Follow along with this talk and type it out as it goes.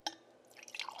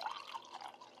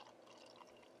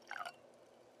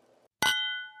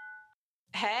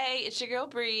it's your girl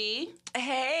Bri.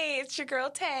 Hey, it's your girl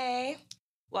Tay.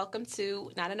 Welcome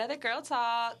to Not Another Girl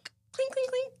Talk. Clink, clink,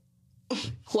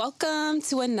 clink. Welcome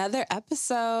to another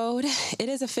episode. It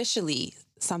is officially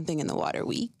Something in the Water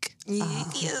week.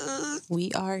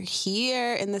 We are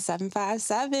here in the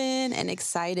 757 and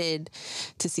excited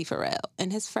to see Pharrell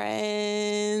and his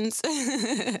friends.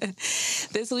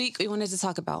 This week, we wanted to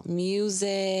talk about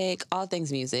music, all things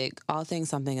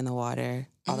Something in the Water,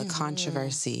 all the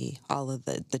controversy, all of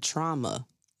the trauma.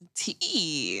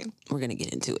 Tea. We're going to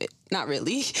get into it. Not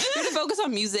really. We're going to focus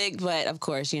on music, but of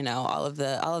course, you know, all of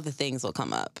the things will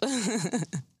come up.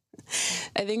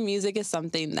 I think music is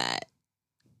something that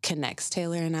connects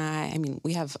Taylor and I. I mean,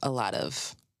 we have a lot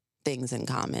of things in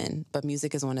common, but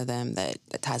music is one of them that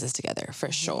ties us together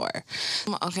for sure.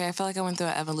 Okay, I feel like I went through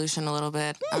an evolution a little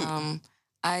bit.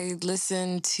 I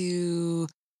listened to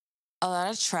a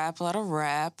lot of trap, a lot of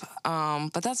rap,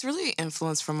 but that's really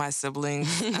influenced from my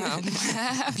siblings. I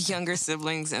have younger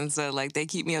siblings, and so like they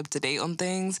keep me up to date on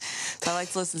things. So I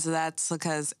like to listen to that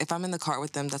because if I'm in the car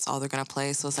with them, that's all they're gonna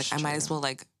play. So it's like I might as well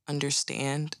like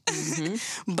understand.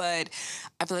 But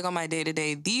I feel like on my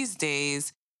day-to-day these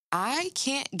days, I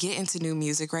can't get into new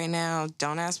music right now.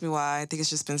 Don't ask me why. I think it's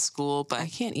just been school, but I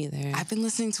can't either. I've been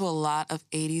listening to a lot of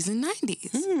 80s and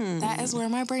 90s. That is where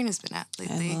my brain has been at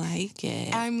lately. I like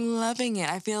it. I'm loving it.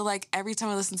 I feel like every time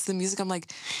I listen to the music, I'm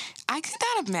like, I could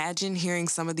not imagine hearing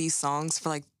some of these songs for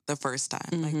like the first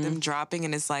time. Like them dropping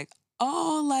and it's like,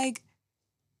 oh, like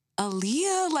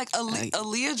Aaliyah, like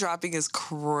Aaliyah dropping is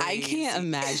crazy. I can't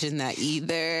imagine that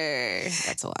either.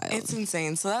 That's wild. It's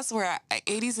insane. So that's where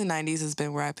 80s and 90s has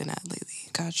been where I've been at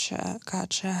lately. Gotcha.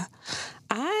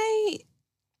 I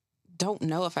don't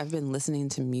know if I've been listening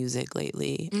to music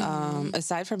lately.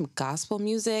 Aside from gospel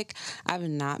music, I've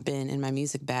not been in my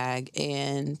music bag,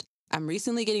 and I'm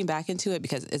recently getting back into it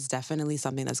because it's definitely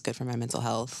something that's good for my mental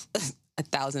health.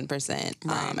 1,000%.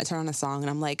 Right. I turn on a song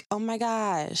and I'm like, oh my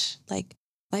gosh, like,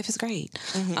 life is great.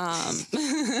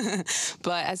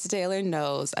 But as Taylor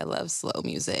knows, I love slow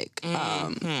music.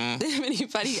 If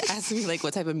anybody asks me like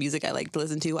what type of music I like to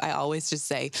listen to, I always just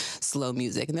say slow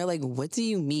music. And they're like, what do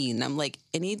you mean? And I'm like,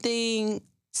 anything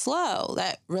slow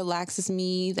that relaxes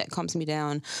me, that calms me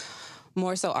down.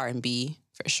 More so R&B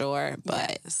for sure,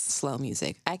 but slow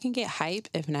music. I can get hype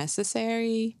if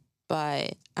necessary,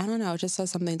 but I don't know, it just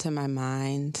does something to my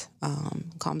mind,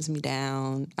 calms me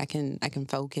down. I can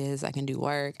focus, I can do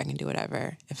work, I can do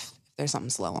whatever if there's something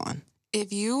slow on.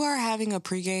 If you are having a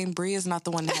pregame, Bri is not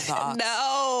the one to have the aux.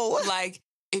 No. Like,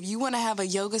 if you want to have a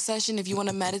yoga session, if you want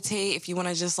to meditate, if you want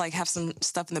to just like have some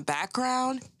stuff in the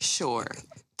background, sure.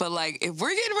 But like, if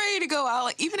we're getting ready to go out,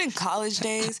 like even in college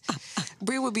days,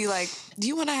 Bri would be like, do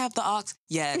you want to have the aux?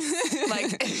 Yes.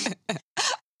 Like,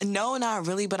 no, not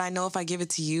really, but I know if I give it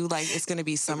to you, like, it's going to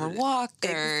be Summer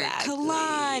Walker,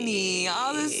 Kalani,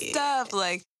 all this stuff.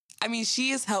 Like, I mean, she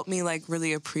has helped me, like,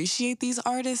 really appreciate these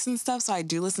artists and stuff, so I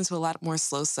do listen to a lot more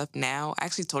slow stuff now. I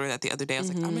actually told her that the other day. I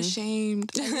was like, I'm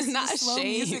ashamed. Not slow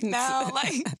ashamed. music now.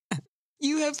 Like,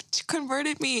 you have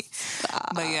converted me.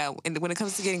 But yeah, and when it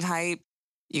comes to getting hype,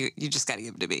 you just got to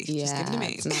give it to me. Yeah, just give it to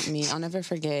me. It's not me. I'll never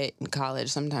forget in college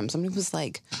sometimes somebody was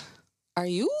like, are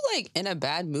you like in a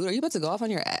bad mood? Are you about to go off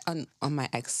on my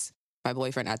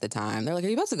boyfriend at the time? They're like, are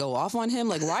you about to go off on him?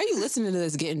 Like, why are you listening to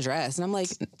this getting dressed? And I'm like,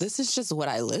 this is just what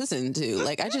I listen to.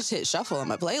 Like, I just hit shuffle on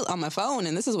my phone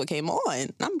and this is what came on.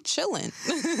 I'm chilling.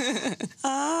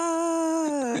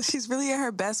 She's really at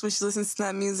her best when she listens to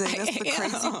that music. That's the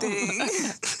crazy thing.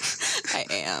 I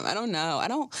am. I don't know.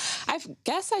 I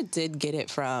guess I did get it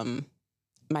from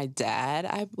my dad,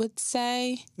 I would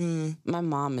say. My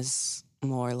mom is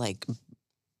more like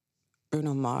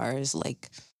Bruno Mars,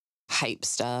 like hype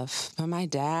stuff. But my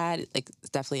dad, like, is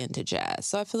definitely into jazz.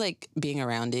 So I feel like being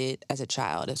around it as a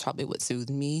child is probably what soothed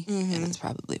me. And it's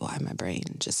probably why my brain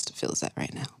just feels that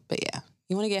right now. But yeah,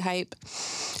 you want to get hype?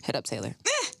 Hit up Taylor.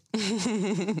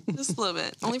 Just a little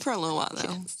bit. Only for a little while,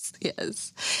 though.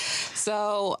 Yes.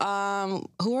 So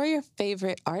who are your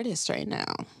favorite artists right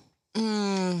now? Do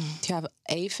you have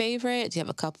a favorite? Do you have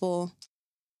a couple?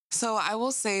 So I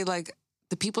will say, like,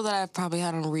 the people that I've probably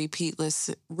had on repeat lists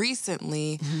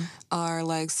recently are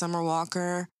like Summer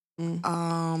Walker,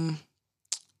 her.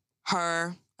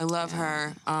 I love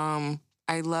her.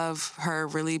 I love her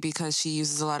really because she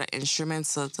uses a lot of instruments,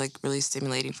 so it's like really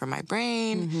stimulating for my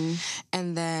brain.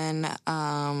 And then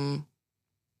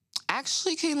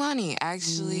actually Kehlani,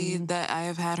 that I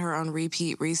have had her on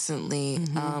repeat recently.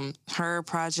 Her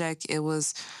project, it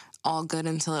was all good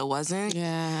until it wasn't.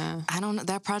 Yeah. I don't know.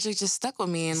 That project just stuck with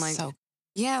me, and like,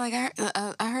 yeah, like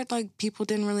I heard like people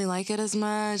didn't really like it as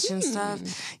much and stuff.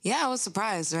 Yeah, I was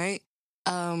surprised, right?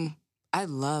 I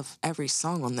love every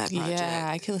song on that project. Yeah,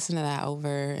 I could listen to that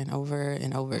over and over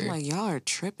and over. I'm like, y'all are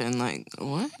tripping. Like,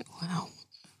 what? Wow.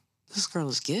 This girl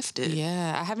is gifted.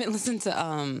 Yeah, I haven't listened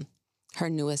to her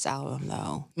newest album,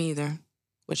 though. Me either.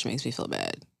 Which makes me feel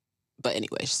bad. But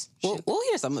anyways, we'll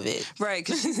hear some of it. Right,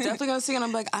 because she's definitely going to sing, and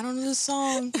I'm like, I don't know this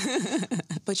song,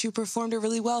 but you performed it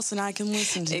really well, so now I can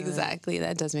listen to it. Exactly.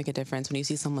 That does make a difference when you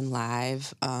see someone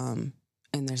live and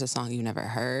there's a song you never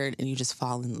heard and you just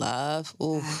fall in love.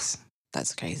 Ooh, Yes.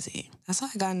 that's crazy. That's how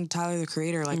I got into Tyler, the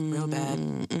Creator, like, real bad.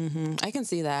 Mm-hmm. I can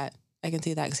see that.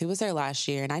 Because he was there last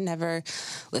year, and I never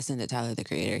listened to Tyler, the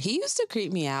Creator. He used to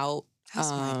creep me out. That's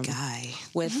my guy.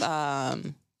 With,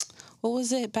 what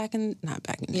was it not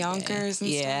back in Yonkers and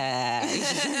yeah.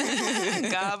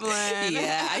 Goblin.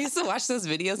 Yeah, I used to watch those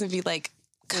videos and be like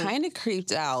kind of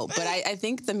creeped out. But I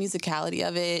think the musicality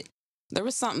of it, there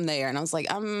was something there. And I was like,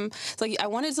 it's like I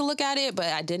wanted to look at it, but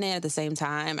I didn't at the same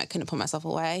time. I couldn't put myself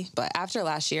away. But after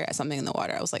last year at Something in the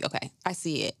Water, I was like, okay, I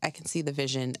see it. I can see the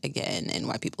vision again and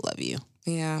why people love you.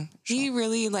 Yeah. He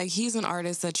really, like, he's an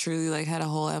artist that truly, like, had a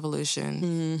whole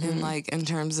evolution. And, like, in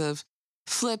terms of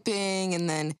flipping and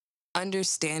then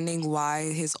understanding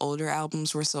why his older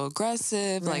albums were so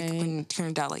aggressive, like when it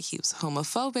turned out like he was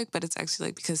homophobic, but it's actually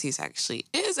like because he's actually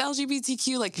is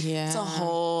LGBTQ, like it's a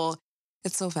whole,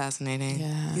 it's so fascinating.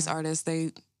 Yeah. These artists,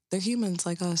 they're humans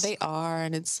like us. They are,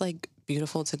 and it's like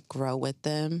beautiful to grow with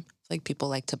them. Like people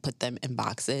like to put them in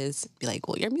boxes, be like,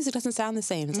 well, your music doesn't sound the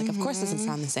same. It's like, of course it doesn't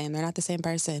sound the same. They're not the same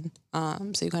person.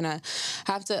 So you kind of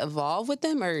have to evolve with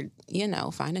them or,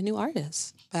 find a new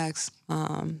artist. Facts.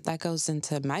 That goes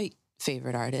into my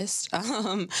favorite artist.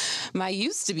 My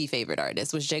used to be favorite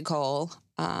artist was J. Cole.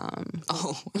 I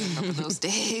remember those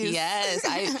days. Yes,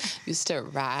 I used to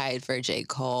ride for J.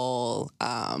 Cole.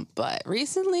 But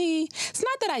recently, it's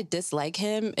not that I dislike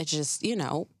him. It's just,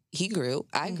 he grew,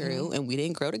 I grew, and we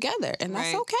didn't grow together. And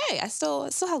that's okay. I still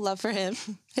have love for him.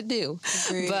 I do.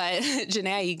 Agreed. But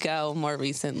Jhené Aiko more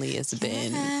recently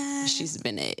she's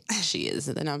been it. She is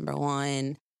the number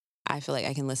one. I feel like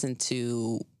I can listen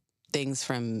to things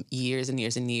from years and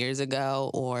years and years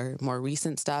ago or more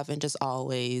recent stuff and just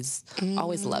always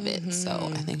love it.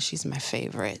 So I think she's my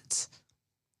favorite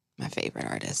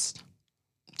artist.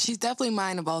 She's definitely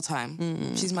mine of all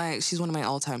time. She's one of my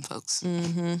all-time folks.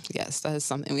 Yes, that is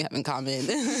something we have in common.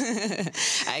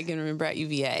 I can remember at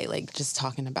UVA, like just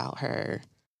talking about her.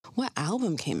 What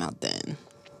album came out then?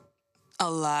 A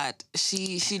lot.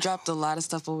 She dropped a lot of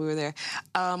stuff while we were there.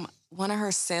 One of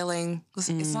her sailing,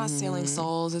 it's not Sailing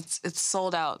Souls, it's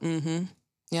Sold Out.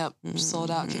 Yep, Sold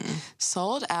Out.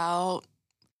 Sold Out.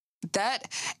 That,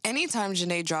 anytime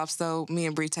Jhené drops though, me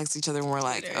and Bri text each other and we're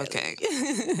like, okay,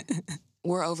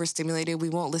 we're overstimulated. We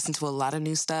won't listen to a lot of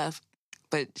new stuff.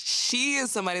 But she is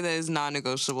somebody that is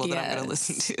non-negotiable that I'm going to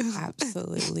listen to.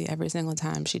 Absolutely. Every single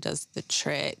time she does the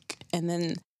trick. And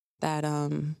then that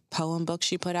poem book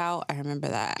she put out, I remember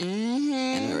that.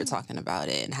 And we were talking about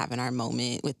it and having our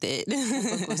moment with it.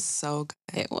 The book was so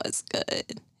good. It was good.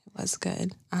 It was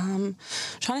good.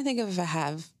 Trying to think of if I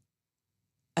have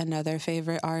another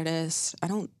favorite artist. I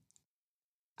don't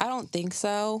think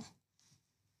so.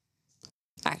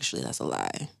 Actually, that's a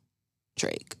lie.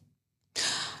 Drake.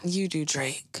 You do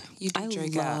Drake. You do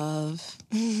Drake out.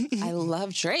 I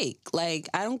love Drake. Like,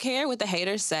 I don't care what the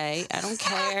haters say. I don't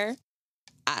care.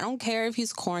 I don't care if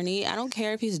he's corny. I don't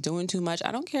care if he's doing too much.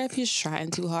 I don't care if he's trying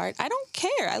too hard. I don't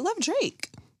care. I love Drake.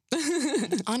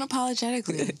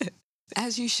 Unapologetically.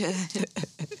 As you should.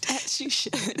 As you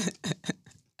should.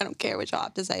 I don't care what y'all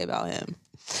have to say about him.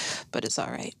 But it's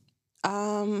all right.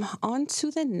 On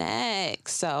to the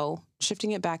next. So,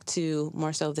 shifting it back to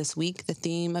more so this week, the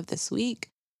theme of this week,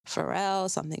 Pharrell,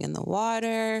 Something in the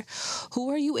Water. Who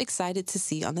are you excited to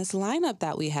see on this lineup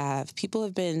that we have? People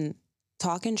have been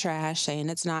talking trash, saying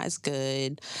it's not as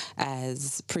good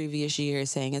as previous years,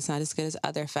 saying it's not as good as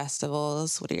other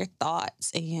festivals. What are your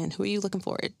thoughts? And who are you looking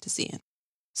forward to seeing?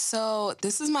 So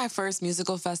this is my first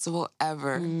musical festival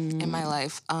ever in my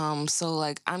life. So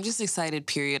like I'm just excited,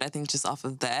 period. I think just off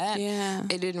of that. Yeah.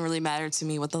 It didn't really matter to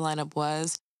me what the lineup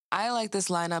was. I like this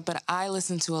lineup, but I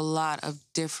listen to a lot of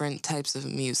different types of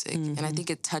music. And I think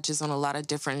it touches on a lot of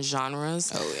different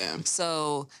genres. Oh, yeah.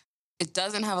 So it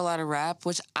doesn't have a lot of rap,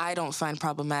 which I don't find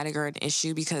problematic or an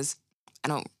issue because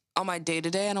on my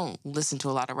day-to-day, I don't listen to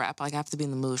a lot of rap. Like I have to be in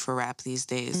the mood for rap these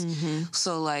days.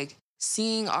 So like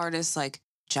seeing artists like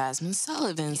Jasmine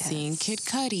Sullivan, seeing Kid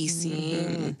Cudi,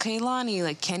 seeing Kehlani,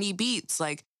 like Kenny Beats,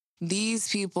 like these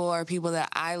people are people that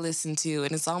I listen to,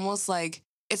 and it's almost like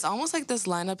this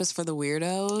lineup is for the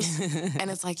weirdos, and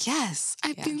it's like, yes,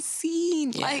 I've been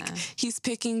seen. Yeah. Like he's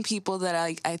picking people that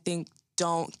I think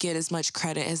don't get as much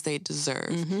credit as they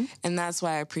deserve. And that's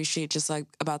why I appreciate just like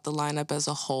about the lineup as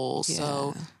a whole. Yeah.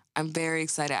 So I'm very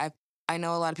excited. I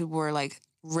know a lot of people were like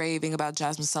raving about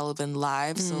Jasmine Sullivan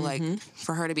live. So like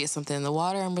for her to be at Something in the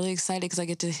Water, I'm really excited because I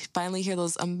get to finally hear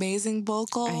those amazing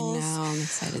vocals. I know, I'm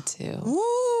excited too.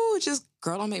 Woo! Just,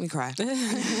 girl, don't make me cry.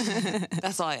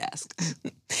 That's all I ask.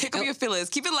 Pick up your feelings.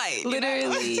 Keep it light.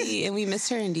 Literally. And we missed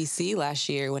her in DC last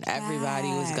year when everybody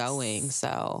was going.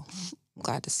 So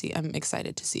I'm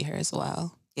excited to see her as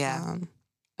well. Yeah.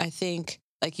 I think,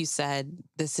 like you said,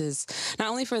 this is not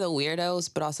only for the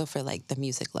weirdos, but also for like the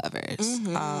music lovers.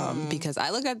 Because I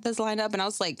looked at this lineup and I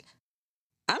was like,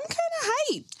 I'm kind of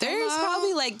hyped. There's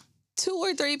probably like 2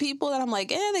 or 3 people that I'm like,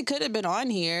 they could have been on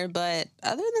here. But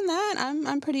other than that,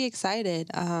 I'm pretty excited.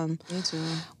 Me too.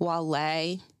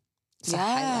 Wale. It's a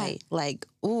highlight. Like,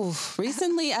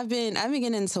 recently I've been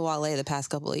getting into Wale the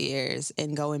past couple of years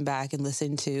and going back and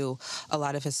listening to a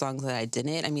lot of his songs that I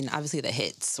didn't. I mean, obviously the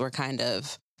hits were kind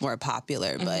of more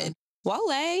popular, but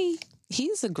Wale,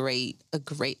 he's a great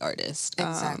artist.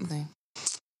 Exactly.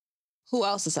 Who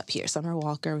else is up here? Summer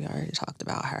Walker, we already talked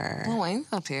about her. Lil Wayne's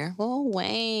up here. Lil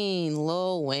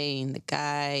Wayne, the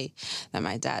guy that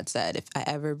my dad said, if I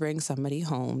ever bring somebody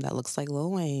home that looks like Lil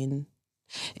Wayne,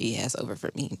 yeah, it's over for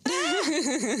me.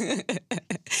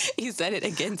 He said it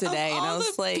again today, and I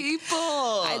was like,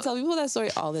 I tell people that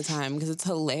story all the time because it's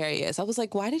hilarious. I was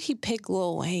like, why did he pick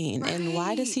Lil Wayne, and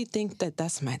why does he think that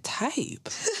that's my type?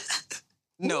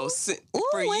 No,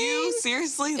 for you,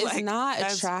 seriously, it's like not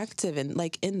attractive and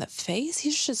like in the face.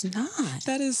 He's just not.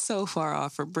 That is so far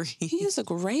off for Bri. He is a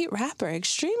great rapper,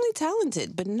 extremely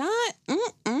talented, but not.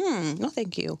 No,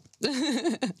 thank you.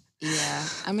 Yeah,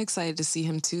 I'm excited to see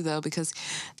him too, though, because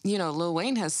Lil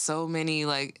Wayne has so many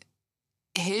like.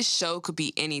 His show could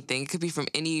be anything. It could be from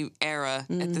any era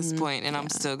at this point, and I'm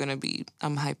still gonna be.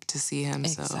 I'm hyped to see him.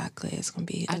 Exactly, it's gonna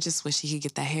be. I just wish he could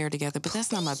get that hair together, but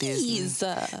that's not my business.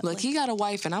 Look, he got a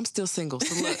wife, and I'm still single.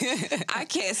 So look, I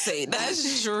can't say that.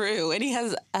 That's true, and he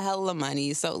has a hell of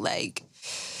money. So like,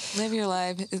 live your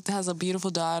life. It has a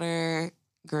beautiful daughter.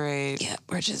 Great. Yeah,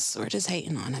 we're just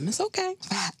hating on him. It's okay.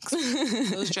 Facts.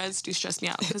 Those dreads do stress me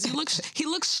out because he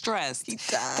looks stressed. He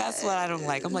does. That's what I don't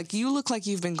like. I'm like, you look like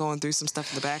you've been going through some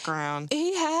stuff in the background.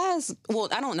 He has. Well,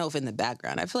 I don't know if in the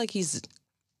background. I feel like he's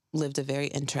lived a very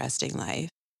interesting life.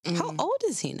 How old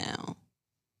is he now?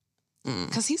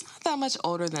 Because he's not that much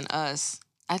older than us.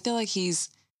 I feel like there's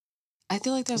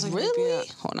like really.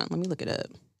 Hold on, let me look it up.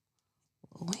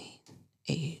 Wait,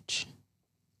 age.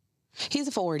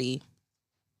 He's 40.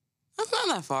 That's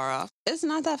not that far off. It's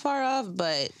not that far off,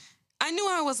 but I knew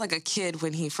I was like a kid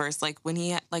when he first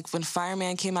when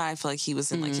Fireman came out. I feel like he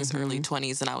was in like his early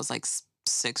 20s, and I was like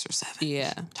 6 or 7.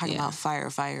 Yeah, talking about fire.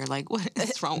 Like, what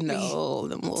is wrong with me? No,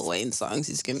 them Lil Wayne songs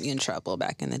used to get me in trouble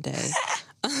back in the day.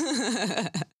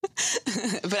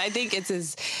 But I think it's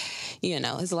his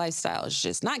lifestyle is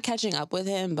just not catching up with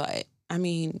him. But I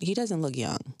mean, he doesn't look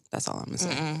young. That's all I'm gonna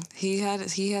say. He had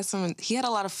a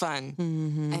lot of fun,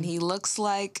 and he looks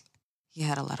like. He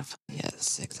had a lot of fun.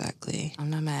 Yes, exactly. I'm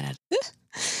not mad at it.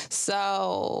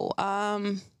 So,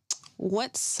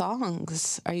 what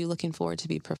songs are you looking forward to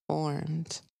be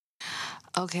performed?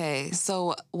 Okay,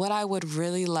 so what I would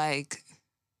really like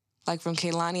from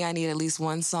Kehlani, I need at least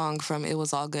one song from It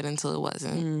Was All Good Until It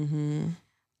Wasn't.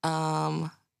 I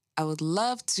would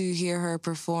love to hear her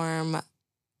perform.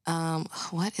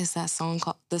 What is that song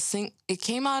called? It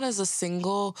came out as a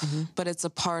single, but it's a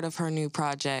part of her new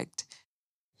project.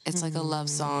 It's like a love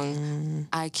song.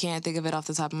 I can't think of it off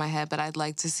the top of my head, but I'd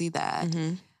like to see that.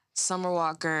 Summer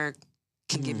Walker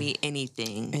can give me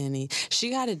anything.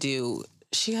 She got to do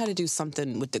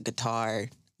something with the guitar.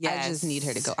 Yes. I just need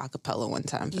her to go a cappella one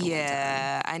time.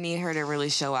 I need her to really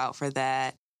show out for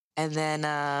that. And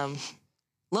then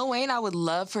Lil Wayne, I would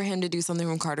love for him to do something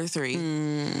from Carter 3.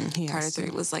 Carter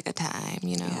 3 was like a time,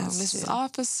 Mrs.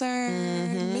 Officer,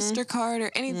 Mr. Carter,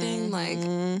 anything like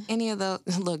any of the.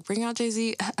 Look, bring out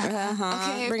Jay-Z.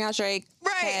 Okay. Bring out Drake.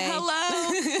 Right. Okay.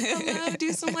 Hello.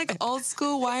 Do some like old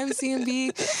school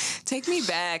YMCMB. Take me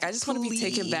back. I just want to be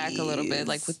taken back a little bit,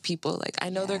 like with people. Like I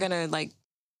know they're gonna like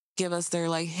give us their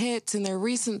like hits and their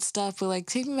recent stuff, but like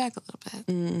take me back a little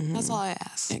bit. That's all I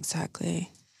ask. Exactly.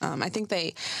 I don't think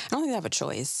they have a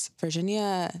choice.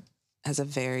 Virginia has a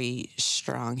very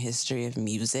strong history of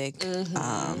music.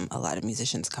 A lot of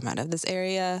musicians come out of this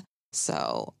area.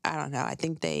 So, I don't know. I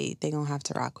think they going to have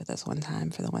to rock with us one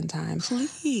time for the one time.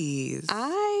 Please.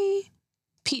 I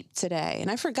peeped today,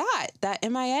 and I forgot that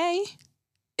MIA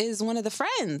is one of the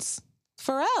friends,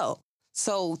 Pharrell.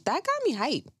 So, that got me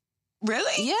hyped.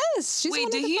 Really? Yes, she's Wait,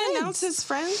 one did of the he friends. announce his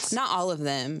friends? Not all of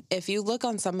them. If you look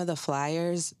on some of the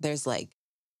flyers, there's like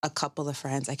a couple of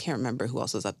friends. I can't remember who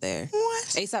else was up there. What?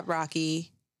 ASAP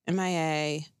Rocky,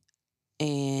 MIA,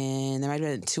 and there might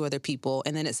have been 2 other people.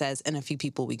 And then it says, and a few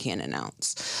people we can't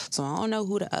announce. So I don't know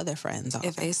who the other friends are.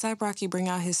 If ASAP Rocky bring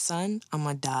out his son, I'm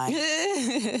gonna die.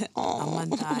 I'm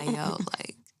gonna die, yo.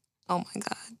 Like, oh my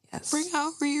God. Yes. Bring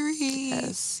out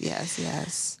Riri.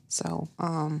 Yes. So,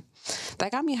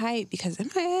 that got me hyped because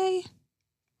MIA,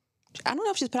 I don't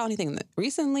know if she's put out anything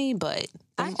recently, but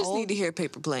I just need to hear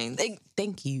Paper Planes.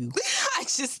 Thank you. I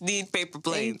just need Paper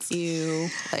Planes. Thank you.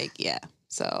 Like, yeah.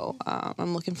 So,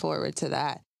 I'm looking forward to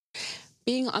that.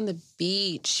 Being on the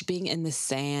beach, being in the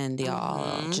sand,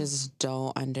 y'all, just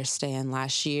don't understand.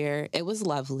 Last year, it was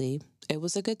lovely. It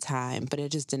was a good time, but it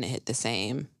just didn't hit the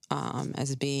same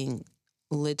as being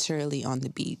literally on the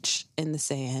beach in the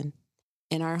sand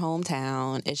in our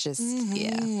hometown. It's just,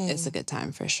 yeah, it's a good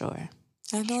time for sure.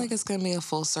 I feel like it's going to be a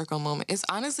full circle moment. It's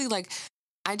honestly like,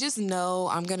 I just know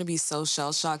I'm going to be so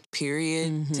shell-shocked,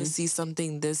 period, to see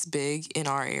something this big in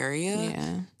our area.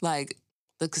 Yeah. Like,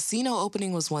 the casino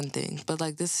opening was one thing, but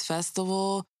like this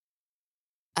festival,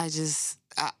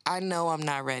 I know I'm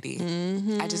not ready.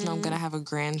 I just know I'm going to have a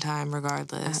grand time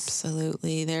regardless.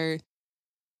 Absolutely. They're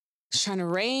trying to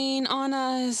rain on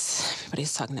us.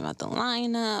 Everybody's talking about the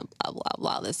lineup, blah, blah,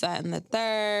 blah, this, that, and the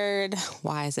third.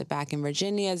 Why is it back in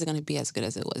Virginia? Is it going to be as good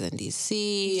as it was in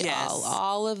D.C.? Yes.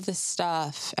 All of the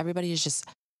stuff. Everybody is just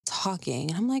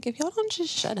talking. And I'm like, if y'all don't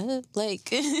just shut up, like,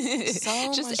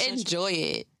 just enjoy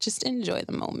it. Just enjoy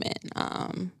the moment.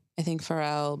 I think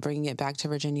Pharrell bringing it back to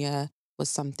Virginia was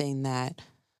something that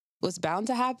was bound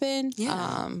to happen.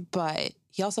 Yeah. But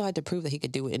he also had to prove that he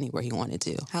could do it anywhere he wanted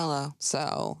to. Hello.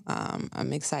 So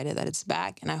I'm excited that it's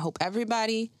back, and I hope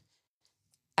everybody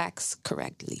acts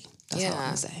correctly. That's all I'm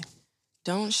going to say.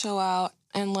 Don't show out.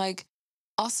 And, like,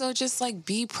 also just, like,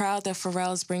 be proud that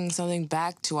Pharrell is bringing something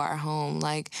back to our home.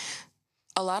 Like,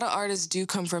 a lot of artists do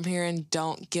come from here and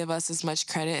don't give us as much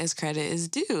credit as credit is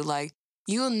due. Like,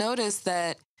 you'll notice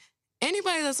that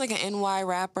anybody that's, like, an NY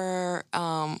rapper,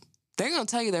 they're going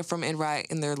to tell you they're from NY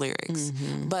in their lyrics.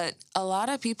 But a lot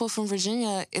of people from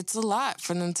Virginia, it's a lot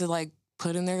for them to, like,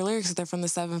 put in their lyrics that they're from the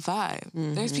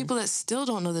 7-5. There's people that still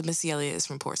don't know that Missy Elliott is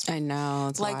from Portsmouth. I know.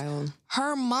 It's like, wild.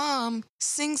 Her mom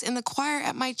sings in the choir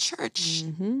at my church.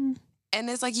 And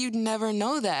it's like, you'd never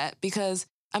know that because,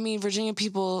 I mean, Virginia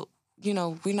people, you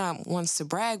know, we're not ones to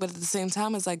brag, but at the same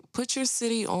time, it's like, put your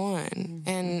city on.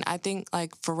 And I think,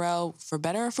 like, Pharrell, for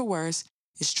better or for worse,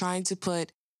 is trying to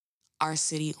put our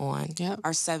city on.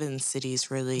 Our 7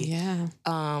 cities, really. Yeah.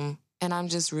 And I'm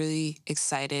just really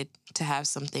excited to have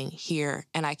something here,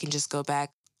 and I can just go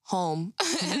back home.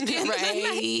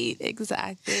 Right.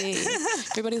 Exactly.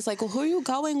 Everybody's like, well, who are you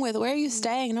going with? Where are you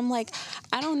staying? And I'm like,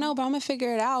 I don't know, but I'm going to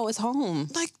figure it out. It's home.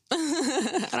 Like,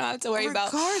 I don't have to worry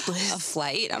about a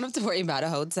flight. I don't have to worry about a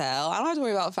hotel. I don't have to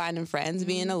worry about finding friends,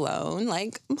 being alone.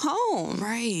 Like, I'm home.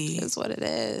 Right. Is what it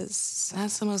is.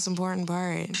 That's the most important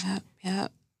part.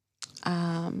 Yep.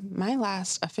 My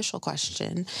last official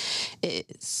question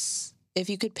is, if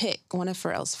you could pick one of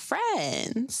Pharrell's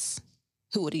friends,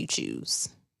 who would you choose?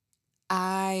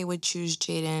 I would choose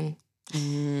Jaden.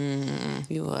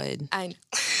 You would. You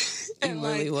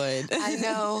really would. I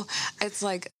know it's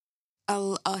like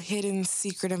a hidden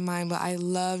secret of mine, but I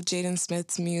love Jaden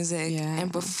Smith's music. Yeah. And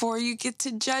before you get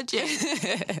to judge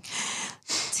it,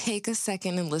 take a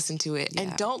second and listen to it. Yeah.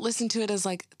 And don't listen to it as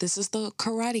like, this is the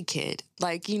Karate Kid.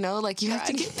 Like, you know, like you have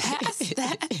to get past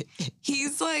that.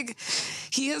 He's like,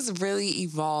 he has really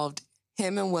evolved.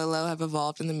 Him and Willow have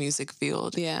evolved in the music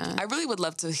field. Yeah. I really would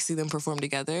love to see them perform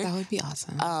together. That would be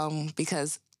awesome.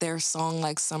 Because their song,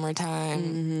 like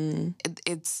Summertime,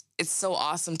 it's so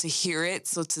awesome to hear it.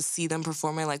 So to see them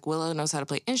performing, like Willow knows how to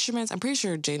play instruments. I'm pretty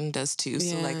sure Jaden does too.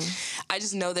 So like, I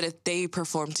just know that if they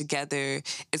perform together,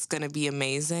 it's going to be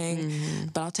amazing.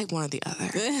 But I'll take one or the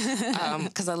other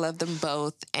because I love them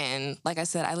both. And like I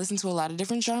said, I listen to a lot of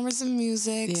different genres of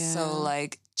music. Yeah. So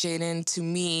like Jaden, to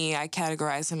me, I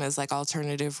categorize him as like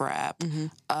alternative rap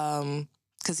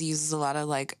because he uses a lot of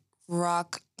like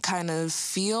rock kind of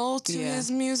feel to his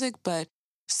music, but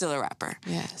still a rapper.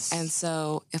 Yes. And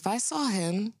so if I saw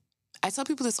him, I tell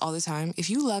people this all the time, if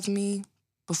you love me,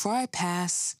 before I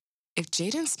pass, if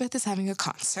Jaden Smith is having a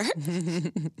concert,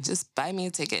 just buy me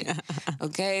a ticket.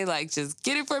 Okay? Like, just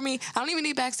get it for me. I don't even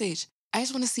need backstage. I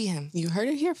just want to see him. You heard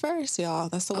it here first, y'all.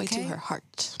 That's the way to her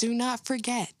heart. Do not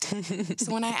forget.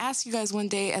 So when I ask you guys one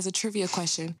day as a trivia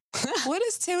question, what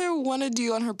does Taylor want to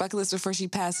do on her bucket list before she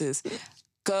passes?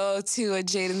 Go to a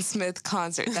Jaden Smith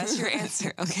concert. That's your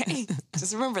answer, okay?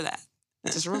 Just remember that.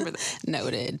 Just remember that.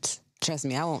 Noted. Trust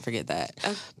me, I won't forget that.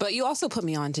 But you also put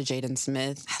me on to Jaden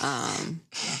Smith.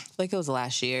 Like it was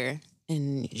last year.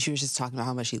 And she was just talking about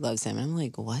how much she loves him. And I'm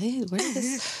like, what?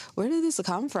 Where did this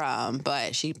come from?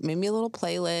 But she made me a little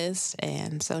playlist.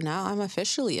 And so now I'm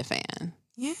officially a fan.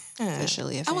 Yeah.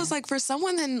 Officially a fan. I was like, for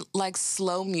someone in like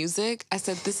slow music, I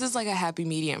said, this is like a happy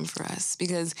medium for us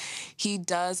because he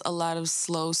does a lot of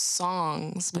slow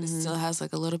songs, but it still has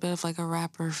like a little bit of like a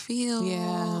rapper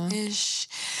feel-ish.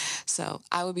 So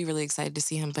I would be really excited to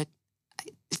see him. But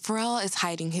Pharrell is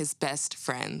hiding his best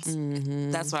friends.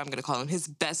 That's what I'm going to call him. His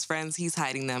best friends, he's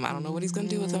hiding them. I don't know what he's going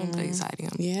to do with them, but he's hiding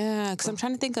them. Yeah, because I'm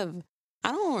trying to think of,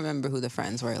 I don't remember who the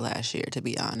friends were last year, to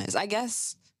be honest. I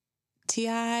guess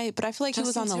T.I., but I feel like he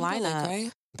was on the lineup.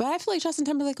 Right? But I feel like Justin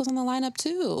Timberlake was on the lineup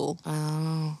too.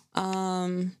 Oh.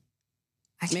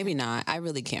 Maybe not. I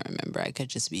really can't remember. I could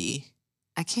just be...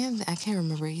 I can't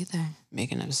remember either.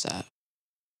 Making up stuff.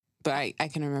 But I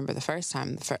can remember the first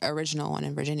time, the original one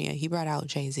in Virginia, he brought out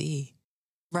Jay-Z.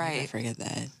 Right. I forget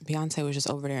that. Beyonce was just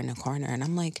over there in the corner, and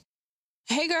I'm like,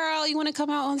 hey, girl, you want to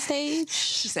come out on stage?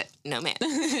 She said, no, man.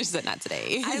 She said, not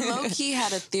today. I low-key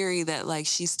had a theory that, like,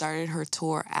 she started her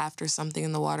tour after Something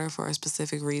in the Water for a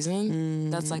specific reason.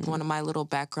 That's, like, one of my little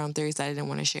background theories that I didn't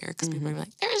want to share because people are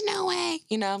like, there's no way,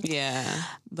 you know? Yeah.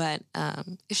 But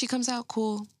if she comes out,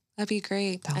 cool. That'd be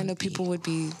great. I know people would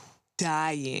be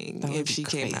dying if she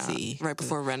came out right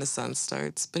before Renaissance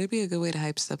starts. But it'd be a good way to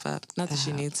hype stuff up. Not that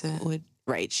she needs it.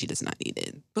 Right, she does not need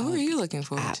it. But who are you looking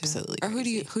forward to? Absolutely. Or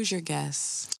who's your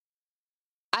guess?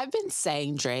 I've been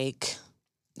saying Drake,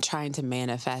 trying to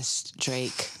manifest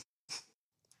Drake.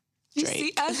 You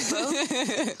see us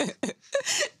both?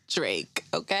 Drake,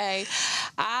 okay?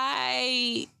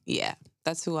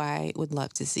 That's who I would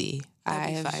love to see.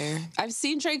 I've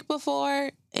seen Drake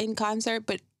before in concert,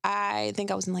 but I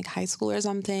think I was in like high school or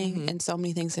something, and so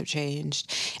many things have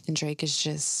changed, and Drake is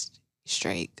just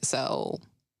Drake. So,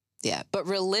 yeah. But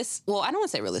I don't want to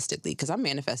say realistically because I'm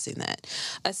manifesting that.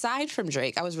 Aside from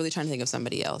Drake, I was really trying to think of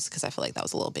somebody else because I feel like that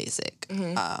was a little basic.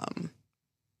 I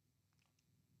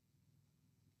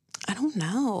don't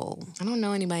know. I don't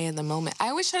know anybody at the moment. I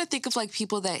always try to think of like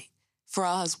people that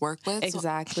Pharrell has worked with.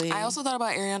 Exactly. So I also thought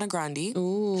about Ariana Grande.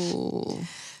 Ooh.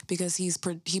 Because he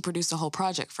produced a whole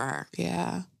project for her.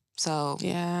 Yeah. So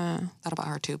thought about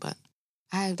her too, but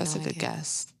that's a good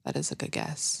guess. That is a good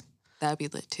guess. That'd be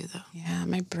lit too, though. Yeah,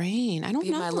 my brain. I don't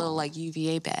know. My little like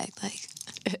UVA bag, like.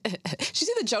 Did you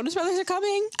see the Jonas Brothers are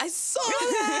coming? I saw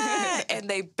that, and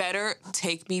they better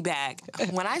take me back.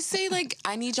 When I say like,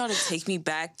 I need y'all to take me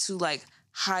back to like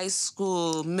high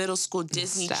school, middle school,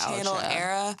 Disney Channel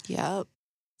era. Yep.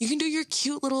 You can do your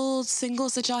cute little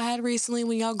singles that y'all had recently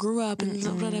when y'all grew up and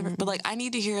whatever. But like, I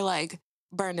need to hear like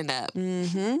burning up.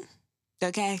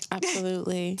 Okay.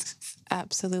 Absolutely.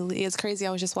 Absolutely. It's crazy.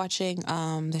 I was just watching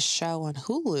the show on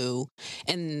Hulu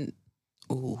and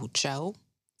Joe.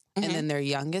 And then their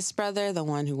youngest brother, the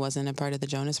one who wasn't a part of the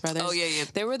Jonas Brothers. Oh, yeah.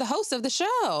 They were the host of the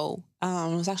show. It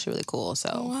was actually really cool.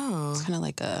 So it's kind of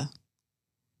like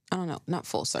I don't know, not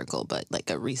full circle, but like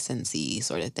a recency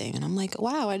sort of thing. And I'm like,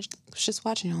 wow, I was just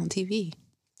watching it on TV.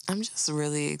 I'm just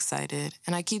really excited.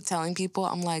 And I keep telling people,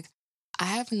 I'm like, I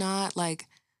have not like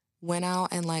went out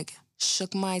and like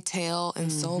shook my tail in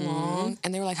so long.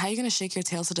 And they were like, how are you going to shake your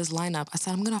tail to this lineup? I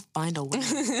said, I'm going to find a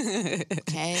way.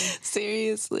 Okay?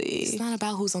 Seriously. It's not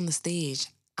about who's on the stage.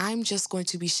 I'm just going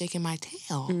to be shaking my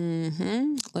tail.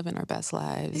 Living our best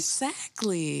lives.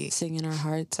 Exactly. Singing our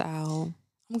hearts out.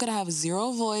 I'm going to have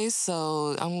zero voice,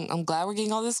 so I'm glad we're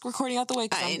getting all this recording out the way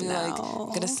because I'm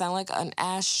going to sound like an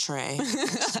ashtray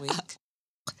this week.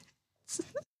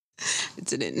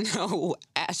 Didn't know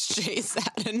ashtrays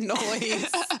had a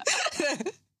noise.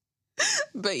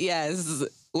 But yes,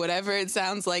 whatever it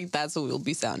sounds like, that's what we'll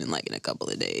be sounding like in a couple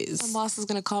of days. My boss is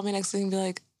going to call me next week and be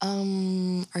like,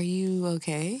 are you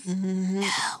okay? No.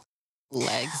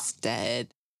 Legs dead.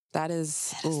 That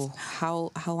is,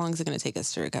 how long is it going to take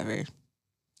us to recover?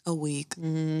 A week.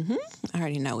 I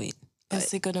already know it.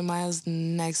 Cinco de Mayo's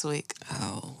next week.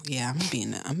 Oh, yeah, I'm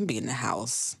gonna be in the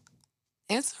house.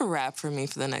 It's a wrap for me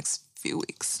for the next few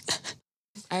weeks.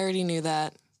 I already knew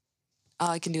that.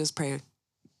 All I can do is pray.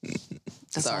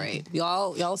 That's all right.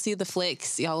 Y'all see the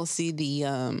flicks. Y'all see the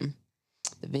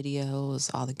videos,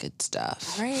 all the good stuff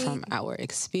from our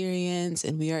experience.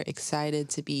 And we are excited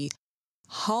to be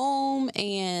home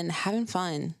and having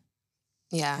fun.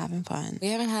 Yeah. Having fun. We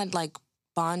haven't had like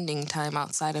bonding time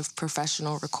outside of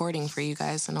professional recording for you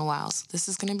guys in a while. So this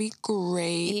is going to be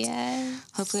great. Yeah.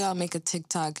 Hopefully I'll make a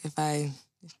TikTok if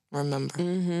remember.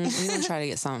 We're gonna try to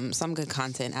get some good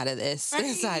content out of this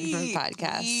aside from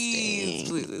podcasting.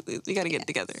 Please. We gotta get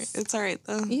together. It's all right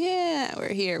though. Yeah,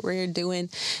 we're here. We're here doing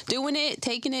it,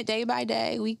 taking it day by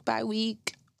day, week by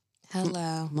week.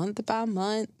 Hello. Month by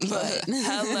month. But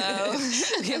Hello.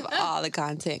 we have all the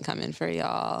content coming for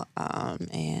y'all.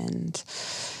 And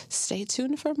stay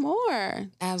tuned for more.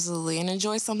 Absolutely. And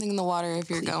enjoy something in the water if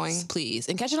you're going. Please.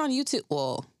 And catch it on YouTube.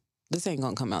 Well, this ain't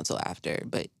gonna come out till after,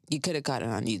 but you could have caught it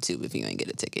on YouTube if you ain't get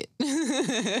a ticket.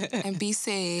 And be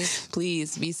safe.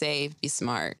 Please be safe, be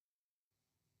smart.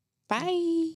 Bye.